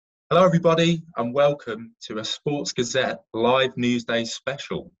Hello, everybody, and welcome to a Sports Gazette live Newsday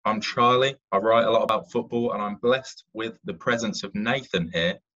special. I'm Charlie. I write a lot about football, and I'm blessed with the presence of Nathan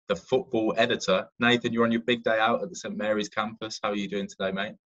here, the football editor. Nathan, you're on your big day out at the St Mary's campus. How are you doing today,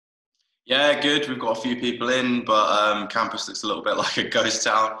 mate? Yeah, good. We've got a few people in, but campus looks a little bit like a ghost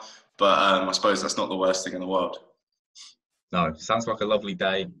town. But I suppose that's not the worst thing in the world. No, sounds like a lovely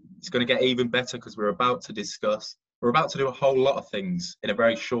day. It's going to get even better because we're about to do a whole lot of things in a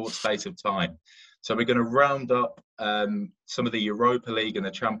very short space of time. So we're going to round up some of the Europa League and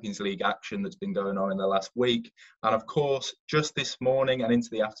the Champions League action that's been going on in the last week. And of course, just this morning and into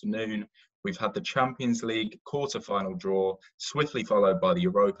the afternoon, we've had the Champions League quarter-final draw, swiftly followed by the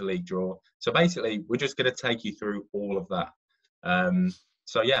Europa League draw. So basically, we're just going to take you through all of that.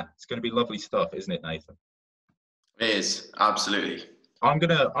 So yeah, it's going to be lovely stuff, isn't it, Nathan? It is, absolutely. I'm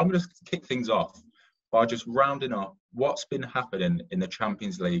gonna kick things off by just rounding up what's been happening in the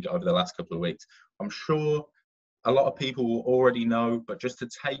Champions League over the last couple of weeks. I'm sure a lot of people will already know, but just to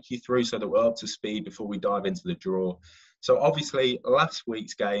take you through so that we're up to speed before we dive into the draw. So obviously, last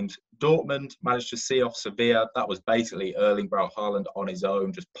week's games, Dortmund managed to see off Sevilla. That was basically Erling Braut Haaland on his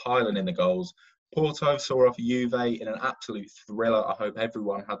own, just piling in the goals. Porto saw off Juve in an absolute thriller. I hope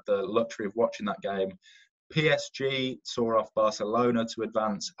everyone had the luxury of watching that game. PSG saw off Barcelona to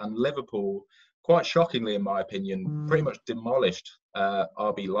advance, and Liverpool, quite shockingly in my opinion, pretty much demolished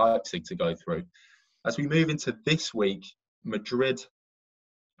RB Leipzig to go through. As we move into this week, Madrid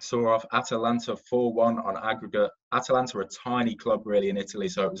saw off Atalanta 4-1 on aggregate. Atalanta are a tiny club really in Italy,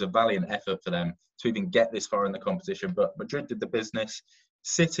 so it was a valiant effort for them to even get this far in the competition, but Madrid did the business.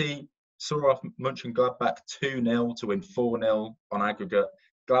 City saw off Mönchengladbach 2-0 to win 4-0 on aggregate.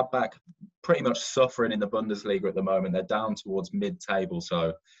 Gladbach pretty much suffering in the Bundesliga at the moment. They're down towards mid-table,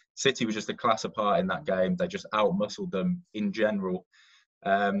 so City was just a class apart in that game. They just out-muscled them in general.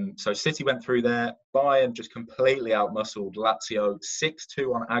 So City went through there. Bayern just completely out-muscled Lazio,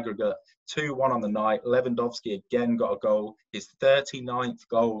 6-2 on aggregate, 2-1 on the night. Lewandowski again got a goal, his 39th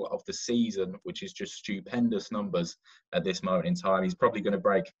goal of the season, which is just stupendous numbers at this moment in time. He's probably going to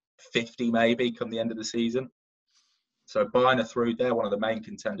break 50 maybe come the end of the season. So Bayern are through. They're one of the main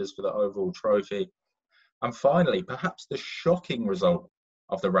contenders for the overall trophy. And finally, perhaps the shocking result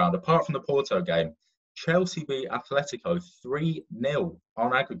of the round, apart from the Porto game, Chelsea beat Atletico 3-0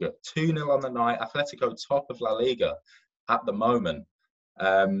 on aggregate, 2-0 on the night. Atletico top of La Liga at the moment.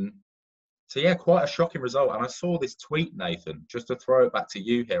 So yeah, quite a shocking result. And I saw this tweet, Nathan, just to throw it back to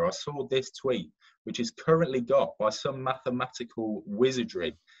you here. I saw this tweet, which is currently got by some mathematical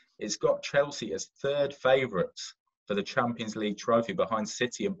wizardry. It's got Chelsea as third favourites for the Champions League trophy behind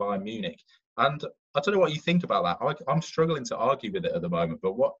City and Bayern Munich. And I don't know what you think about that. I'm struggling to argue with it at the moment,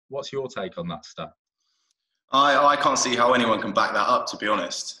 but what's your take on that stat? I can't see how anyone can back that up, to be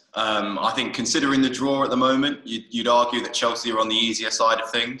honest. I think considering the draw at the moment, you'd argue that Chelsea are on the easier side of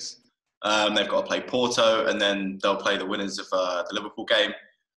things. They've got to play Porto, and then they'll play the winners of the Liverpool game.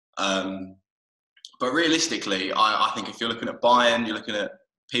 But realistically, I think if you're looking at Bayern, you're looking at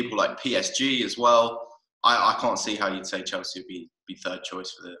people like PSG as well. I can't see how you'd say Chelsea would be third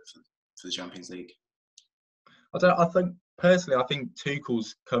choice for the Champions League. I think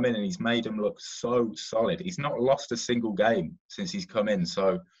Tuchel's come in and he's made them look so solid. He's not lost a single game since he's come in.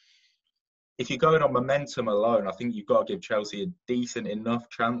 So if you're going on momentum alone, I think you've got to give Chelsea a decent enough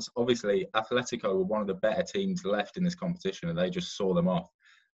chance. Obviously, Atletico were one of the better teams left in this competition and they just saw them off.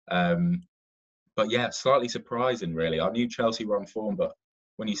 But yeah, slightly surprising, really. I knew Chelsea were on form, but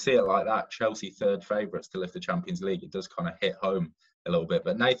when you see it like that, Chelsea third favourites to lift the Champions League, it does kind of hit home a little bit.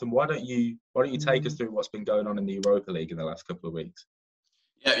 But Nathan, why don't you take us through what's been going on in the Europa League in the last couple of weeks?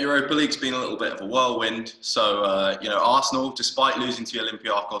 Yeah, Europa League's been a little bit of a whirlwind. So, Arsenal, despite losing to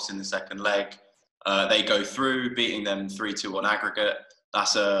Olympiacos in the second leg, they go through, beating them 3-2 on aggregate.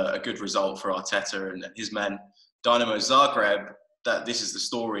 That's a good result for Arteta and his men. Dynamo Zagreb, this is the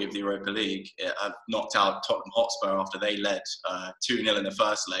story of the Europa League. It knocked out Tottenham Hotspur after they led 2-0 in the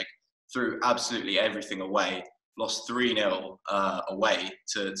first leg, threw absolutely everything away, lost 3-0 away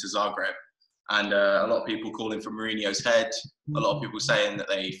to Zagreb. And a lot of people calling for Mourinho's head. A lot of people saying that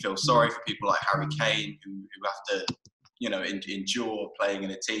they feel sorry for people like Harry Kane who have to, endure playing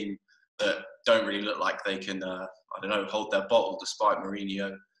in a team that don't really look like they can, hold their bottle despite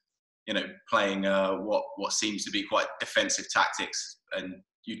Mourinho, playing what seems to be quite defensive tactics. And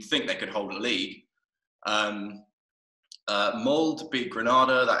you'd think they could hold a league. Molde beat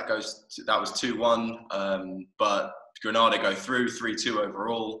Granada. That was 2-1. But Granada go through 3-2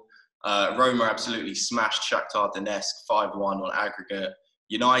 overall. Roma absolutely smashed Shakhtar Donetsk 5-1 on aggregate.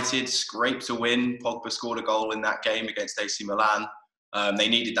 United scraped a win. Pogba scored a goal in that game against AC Milan. They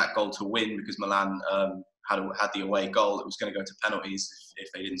needed that goal to win because Milan had the away goal. It was going to go to penalties if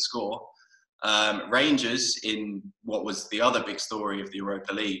they didn't score. Rangers, in what was the other big story of the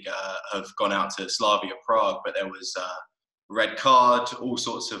Europa League, have gone out to Slavia Prague, but there was a red card, all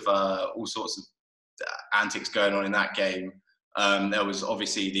sorts of antics going on in that game. There was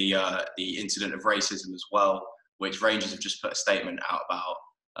obviously the incident of racism as well, which Rangers have just put a statement out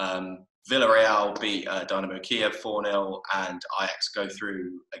about. Villarreal beat Dynamo Kiev 4-0, and Ajax go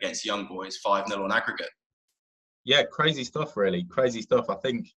through against Young Boys 5-0 on aggregate. Yeah, crazy stuff, really. Crazy stuff. I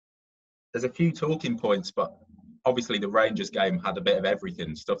think there's a few talking points, but obviously the Rangers game had a bit of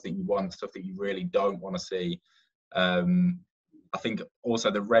everything. Stuff that you want, stuff that you really don't want to see. I think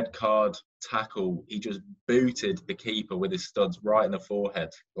also the red card tackle, he just booted the keeper with his studs right in the forehead.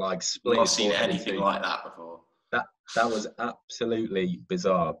 Like split. I've not seen anything like that before. That was absolutely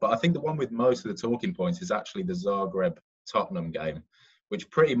bizarre. But I think the one with most of the talking points is actually the Zagreb-Tottenham game, which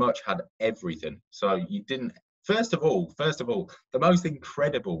pretty much had everything. So you didn't... First of all, the most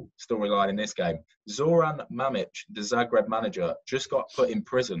incredible storyline in this game, Zoran Mamic, the Zagreb manager, just got put in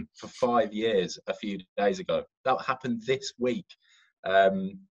prison for 5 years a few days ago. That happened this week.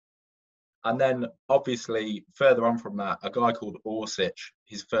 And then, obviously, further on from that, a guy called Orsic,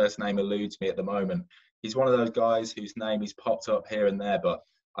 his first name eludes me at the moment. He's one of those guys whose name he's popped up here and there, but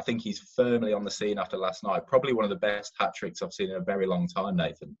I think he's firmly on the scene after last night. Probably one of the best hat-tricks I've seen in a very long time,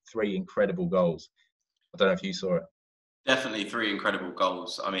 Nathan. 3 incredible goals. I don't know if you saw it. Definitely 3 incredible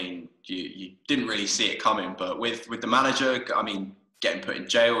goals. I mean, you didn't really see it coming, but with the manager, I mean, getting put in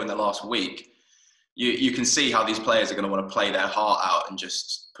jail in the last week, you can see how these players are going to want to play their heart out and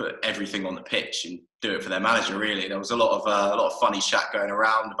just put everything on the pitch and do it for their manager, really. There was a lot of funny chat going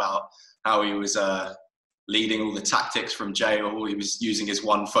around about how he was leading all the tactics from jail. He was using his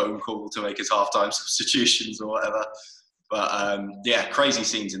one phone call to make his halftime substitutions or whatever. But yeah, crazy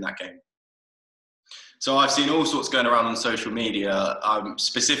scenes in that game. So I've seen all sorts going around on social media,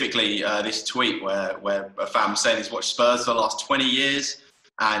 specifically this tweet where a fan was saying he's watched Spurs for the last 20 years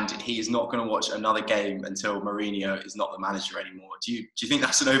and he is not going to watch another game until Mourinho is not the manager anymore. Do you think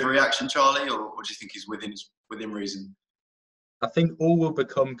that's an overreaction, Charlie, or do you think he's within reason? I think all will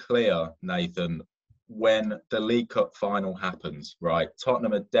become clear, Nathan, when the League Cup final happens, right?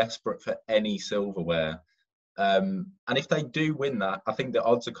 Tottenham are desperate for any silverware. And if they do win that, I think the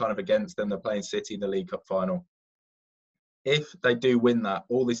odds are kind of against them. They're playing City in the League Cup final. If they do win that,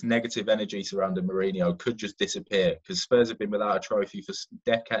 all this negative energy surrounding Mourinho could just disappear because Spurs have been without a trophy for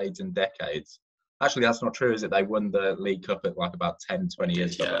decades and decades. Actually, that's not true, is it? They won the League Cup at like about 10, 20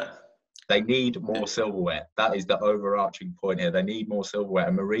 years ago. Yeah. They need more silverware. That is the overarching point here. They need more silverware,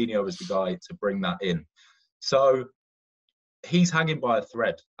 and Mourinho is the guy to bring that in. So he's hanging by a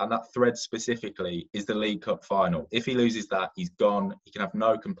thread, and that thread specifically is the League Cup final. If he loses that, he's gone. He can have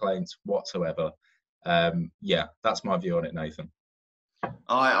no complaints whatsoever. Yeah, that's my view on it, Nathan.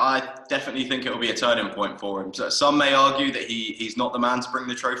 I definitely think it will be a turning point for him. So some may argue that he's not the man to bring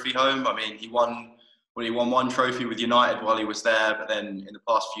the trophy home. I mean, he won 1 trophy with United while he was there, but then in the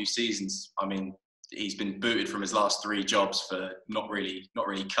past few seasons, I mean, he's been booted from his last 3 jobs for not really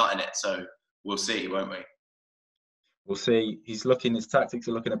cutting it. So we'll see, won't we? We'll see. His tactics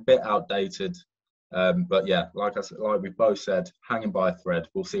are looking a bit outdated. But yeah, like we've both said, hanging by a thread.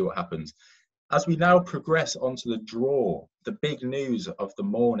 We'll see what happens. As we now progress onto the draw, the big news of the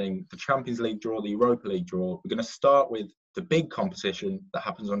morning, the Champions League draw, the Europa League draw, we're going to start with the big competition that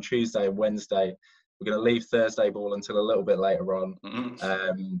happens on Tuesday and Wednesday. We're going to leave Thursday ball until a little bit later on.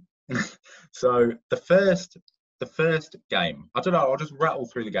 Mm-hmm. So the first game, I don't know, I'll just rattle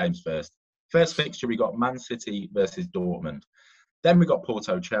through the games first. First fixture, we got Man City versus Dortmund. Then we got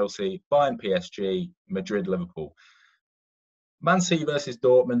Porto, Chelsea, Bayern, PSG, Madrid, Liverpool. Man City versus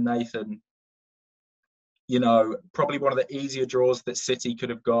Dortmund, Nathan, you know, probably one of the easier draws that City could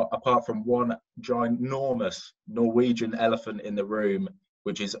have got, apart from one ginormous Norwegian elephant in the room,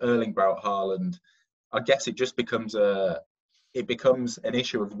 which is Erling Braut Haaland. I guess it just becomes an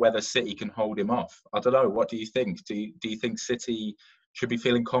issue of whether City can hold him off. I don't know. What do you think? Do you think City should be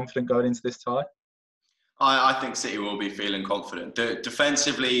feeling confident going into this tie? I think City will be feeling confident.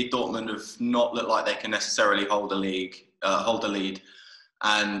 Defensively, Dortmund have not looked like they can necessarily hold a lead.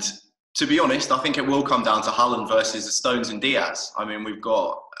 And to be honest, I think it will come down to Haaland versus the Stones and Diaz. I mean, we've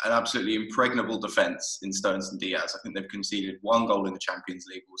got an absolutely impregnable defence in Stones and Diaz. I think they've conceded 1 goal in the Champions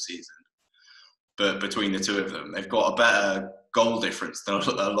League all season. But between the 2 of them, they've got a better goal difference than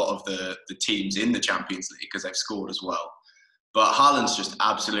a lot of the teams in the Champions League because they've scored as well. But Haaland's just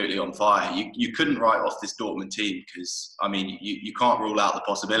absolutely on fire. You couldn't write off this Dortmund team because, I mean, you can't rule out the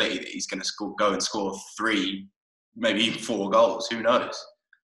possibility that he's going to go and score 3 maybe even 4 goals. Who knows?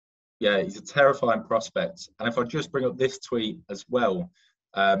 Yeah, he's a terrifying prospect. And if I just bring up this tweet as well,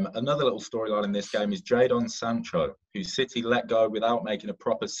 another little storyline in this game is Jadon Sancho, who City let go without making a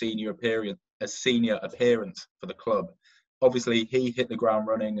proper senior appearance for the club. Obviously, he hit the ground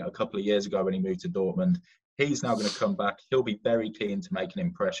running a couple of years ago when he moved to Dortmund. He's now going to come back. He'll be very keen to make an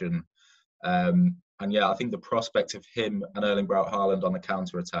impression. And yeah, I think the prospect of him and Erling Braut Haaland on the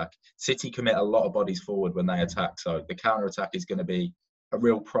counter-attack, City commit a lot of bodies forward when they attack. So the counter-attack is going to be a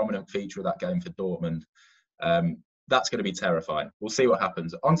real prominent feature of that game for Dortmund. That's going to be terrifying. We'll see what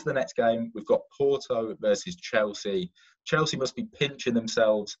happens. On to the next game. We've got Porto versus Chelsea. Chelsea must be pinching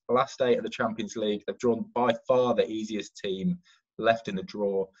themselves. Last 8 of the Champions League. They've drawn by far the easiest team left in the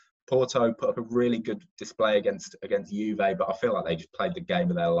draw. Porto put up a really good display against Juve, but I feel like they just played the game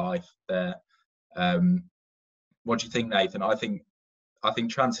of their life there. What do you think, Nathan? I think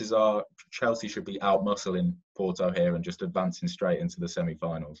chances are Chelsea should be out-muscling Porto here and just advancing straight into the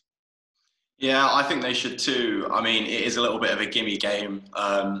semi-finals. Yeah, I think they should too. I mean, it is a little bit of a gimme game,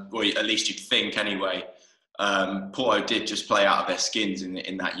 or at least you'd think anyway. Porto did just play out of their skins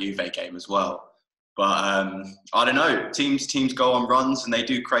in that Juve game as well. But I don't know. Teams go on runs and they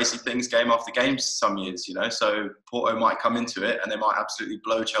do crazy things game after game some years, you know. So Porto might come into it and they might absolutely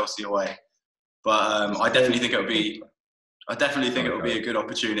blow Chelsea away. But I definitely think it would be a good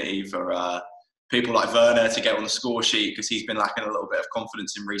opportunity for people like Werner to get on the score sheet, because he's been lacking a little bit of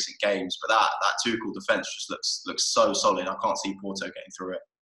confidence in recent games. But that Tuchel defence just looks so solid. I can't see Porto getting through it.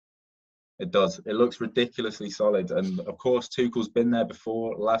 It does. It looks ridiculously solid. And of course, Tuchel's been there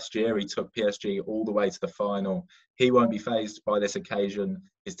before. Last year, he took PSG all the way to the final. He won't be fazed by this occasion.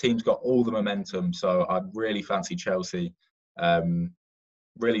 His team's got all the momentum. So I really fancy Chelsea.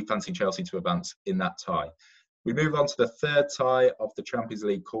 Really fancy Chelsea to advance in that tie. We move on to the third tie of the Champions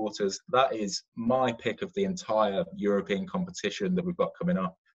League quarters. That is my pick of the entire European competition that we've got coming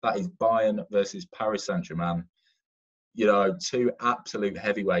up. That is Bayern versus Paris Saint-Germain. You know, 2 absolute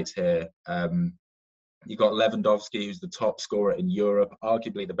heavyweights here. You've got Lewandowski, who's the top scorer in Europe,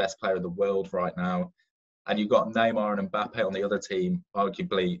 arguably the best player in the world right now. And you've got Neymar and Mbappe on the other team.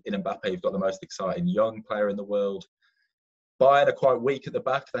 Arguably, in Mbappe, you've got the most exciting young player in the world. Bayern are quite weak at the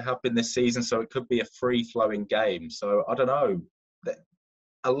back. They have been this season, so it could be a free-flowing game. So I don't know.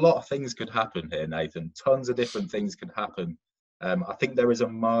 A lot of things could happen here, Nathan. Tons of different things could happen. I think there is a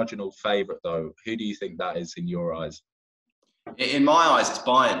marginal favourite, though. Who do you think that is in your eyes? In my eyes, it's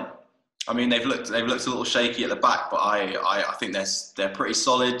Bayern. I mean, they've looked a little shaky at the back, but I think they're pretty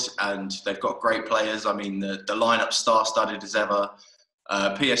solid and they've got great players. I mean, the lineup star-studded as ever.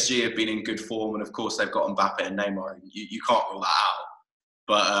 PSG have been in good form, and of course they've got Mbappe and Neymar. You can't rule that out.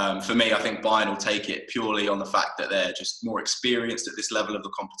 But for me, I think Bayern will take it purely on the fact that they're just more experienced at this level of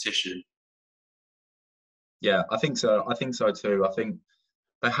the competition. Yeah, I think so. I think so too. I think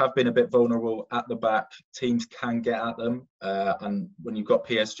they have been a bit vulnerable at the back. Teams can get at them. And when you've got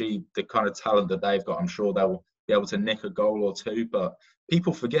PSG, the kind of talent that they've got, I'm sure they'll be able to nick a goal or two. But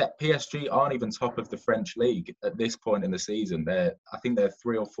people forget PSG aren't even top of the French league at this point in the season. I think they're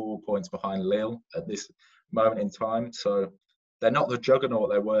 3 or 4 points behind Lille at this moment in time. So they're not the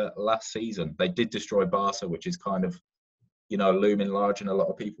juggernaut they were last season. They did destroy Barca, which is kind of, you know, looming large in a lot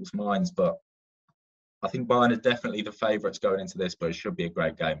of people's minds. But I think Bayern are definitely the favourites going into this, but it should be a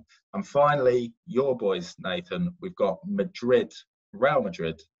great game. And finally, your boys, Nathan, we've got Real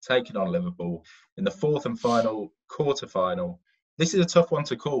Madrid, taking on Liverpool in the 4th and final quarter-final. This is a tough one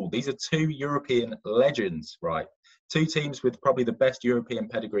to call. These are 2 European legends, right? 2 teams with probably the best European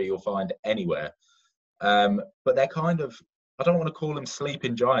pedigree you'll find anywhere. But they're kind of, I don't want to call them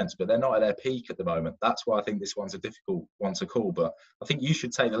sleeping giants, but they're not at their peak at the moment. That's why I think this one's a difficult one to call. But I think you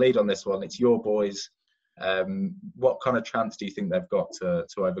should take the lead on this one. It's your boys. What kind of chance do you think they've got to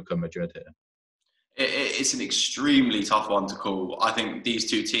overcome Madrid here? It's an extremely tough one to call. I think these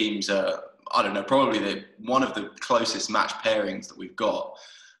 2 teams are, I don't know, probably one of the closest match pairings that we've got.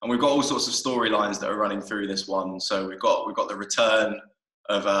 And we've got all sorts of storylines that are running through this one. So we've got the return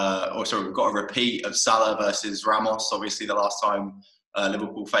of, we've got a repeat of Salah versus Ramos. Obviously, the last time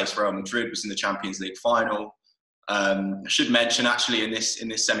Liverpool faced Real Madrid was in the Champions League final. I should mention, actually, in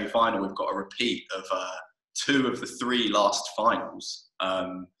this semi-final, we've got a repeat of 2 of the 3 last finals.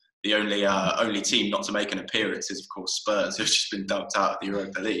 The only team not to make an appearance is, of course, Spurs, who've just been dumped out of the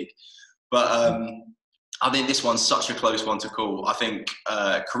Europa League. But I think this one's such a close one to call. I think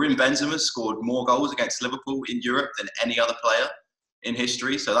Karim Benzema scored more goals against Liverpool in Europe than any other player in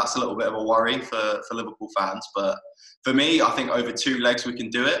history. So that's a little bit of a worry for Liverpool fans. But for me, I think over 2 legs we can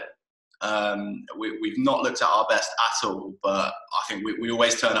do it. We've not looked at our best at all, but I think we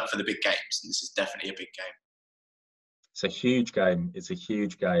always turn up for the big games. And this is definitely a big game. It's a huge game. It's a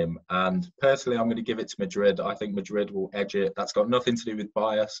huge game. And personally, I'm going to give it to Madrid. I think Madrid will edge it. That's got nothing to do with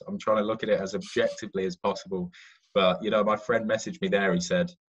bias. I'm trying to look at it as objectively as possible. But, my friend messaged me there. He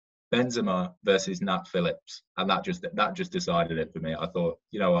said, Benzema versus Nat Phillips. And that just decided it for me. I thought,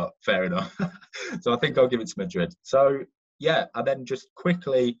 you know what, fair enough. So I think I'll give it to Madrid. So, yeah, and then just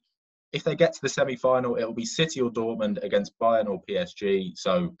quickly, if they get to the semi-final, it'll be City or Dortmund against Bayern or PSG.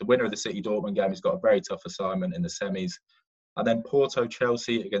 So the winner of the City-Dortmund game has got a very tough assignment in the semis. And then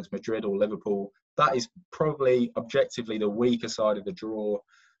Porto-Chelsea against Madrid or Liverpool. That is probably objectively the weaker side of the draw.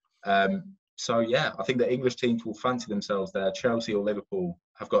 So, yeah, I think the English teams will fancy themselves there. Chelsea or Liverpool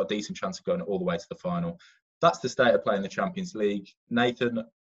have got a decent chance of going all the way to the final. That's the state of play in the Champions League. Nathan,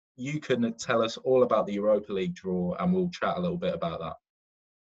 you can tell us all about the Europa League draw and we'll chat a little bit about that.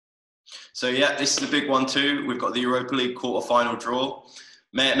 So, yeah, this is a big one too. We've got the Europa League quarter-final draw.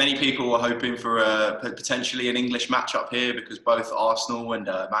 Many people were hoping for potentially an English matchup here because both Arsenal and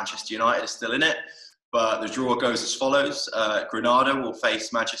Manchester United are still in it. But the draw goes as follows. Granada will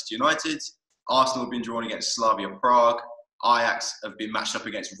face Manchester United. Arsenal have been drawn against Slavia Prague. Ajax have been matched up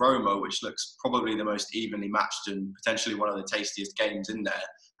against Roma, which looks probably the most evenly matched and potentially one of the tastiest games in there.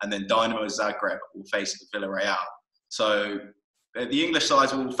 And then Dynamo Zagreb will face Villarreal. So the English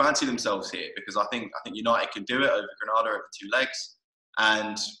sides will fancy themselves here because I think United can do it over Granada over 2 legs.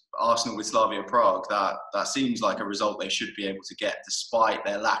 And Arsenal with Slavia Prague, that seems like a result they should be able to get despite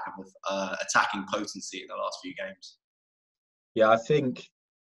their lack of attacking potency in the last few games. Yeah, I think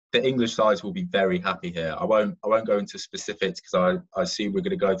the English sides will be very happy here. I won't go into specifics because I see we're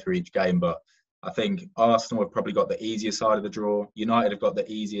going to go through each game, but I think Arsenal have probably got the easier side of the draw. United have got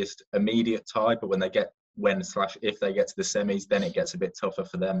the easiest immediate tie, but if they get to the semis, then it gets a bit tougher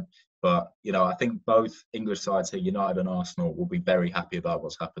for them. But, I think both English sides here, United and Arsenal, will be very happy about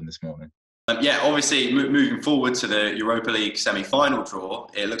what's happened this morning. Obviously, moving forward to the Europa League semi-final draw,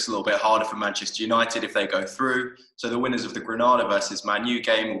 it looks a little bit harder for Manchester United if they go through. So the winners of the Granada versus Man U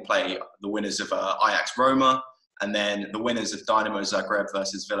game will play the winners of Ajax Roma, and then the winners of Dynamo Zagreb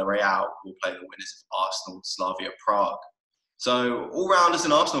versus Villarreal will play the winners of Arsenal Slavia Prague. So all round, as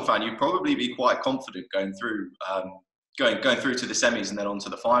an Arsenal fan, you'd probably be quite confident going through to the semis and then on to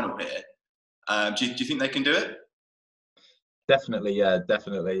the final here. Do you think they can do it? Definitely, yeah,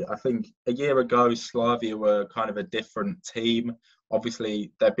 definitely. I think a year ago, Slavia were kind of a different team.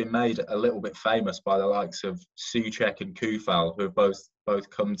 Obviously, they've been made a little bit famous by the likes of Souček and Koufal, who have both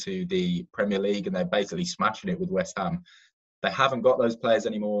come to the Premier League and they're basically smashing it with West Ham. They haven't got those players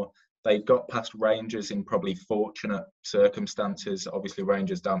anymore. They got past Rangers in probably fortunate circumstances. Obviously,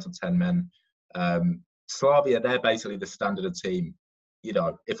 Rangers down to 10 men. Slavia, they're basically the standard of team.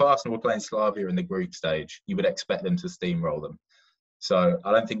 If Arsenal were playing Slavia in the group stage, you would expect them to steamroll them. So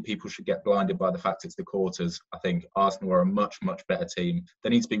I don't think people should get blinded by the fact it's the quarters. I think Arsenal are a much, much better team.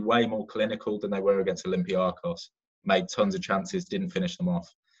 They need to be way more clinical than they were against Olympiacos. Made tons of chances, didn't finish them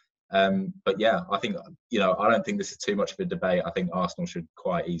off. But yeah, I think, I don't think this is too much of a debate. I think Arsenal should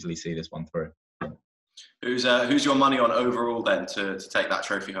quite easily see this one through. Who's your money on overall then to take that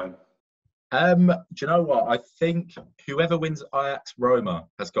trophy home? Do you know what? I think whoever wins Ajax Roma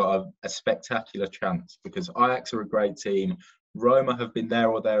has got a spectacular chance because Ajax are a great team. Roma have been there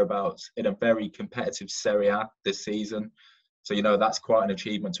or thereabouts in a very competitive Serie A this season. So, that's quite an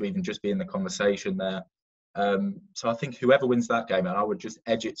achievement to even just be in the conversation there. So I think whoever wins that game, and I would just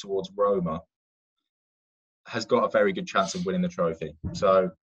edge it towards Roma, has got a very good chance of winning the trophy. So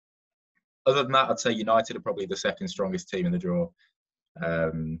other than that, I'd say United are probably the second strongest team in the draw.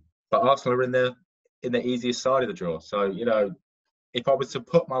 But Arsenal are in the easiest side of the draw. So, if I was to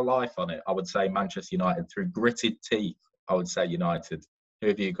put my life on it, I would say Manchester United. Through gritted teeth, I would say United. Who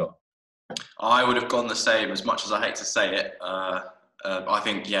have you got? I would have gone the same, as much as I hate to say it. I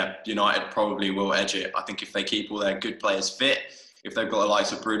think, United probably will edge it. I think if they keep all their good players fit, if they've got the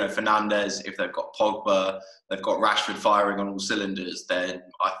likes of Bruno Fernandes, if they've got Pogba, they've got Rashford firing on all cylinders, then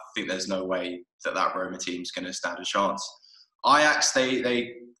I think there's no way that Roma team's going to stand a chance. Ajax,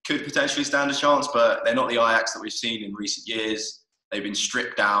 they could potentially stand a chance, but they're not the Ajax that we've seen in recent years. They've been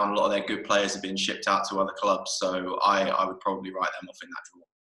stripped down. A lot of their good players have been shipped out to other clubs. So I would probably write them off in that draw.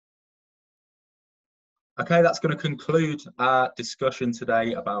 Okay, that's going to conclude our discussion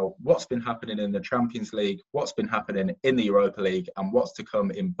today about what's been happening in the Champions League, what's been happening in the Europa League, and what's to come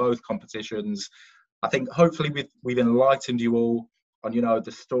in both competitions. I think hopefully we've enlightened you all on,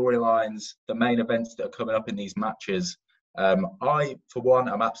 the storylines, the main events that are coming up in these matches. I, for one,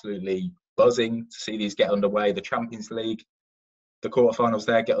 am absolutely buzzing to see these get underway. The Champions League, the quarterfinals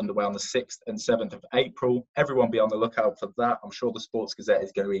there get underway on the 6th and 7th of April. Everyone be on the lookout for that. I'm sure the Sports Gazette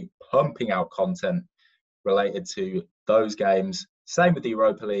is going to be pumping out content related to those games. Same with the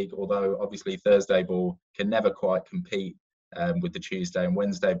Europa League, although obviously Thursday ball can never quite compete with the Tuesday and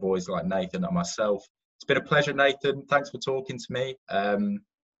Wednesday boys like Nathan and myself. It's been a pleasure, Nathan. Thanks for talking to me.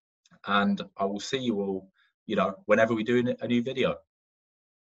 And I will see you all, whenever we do a new video.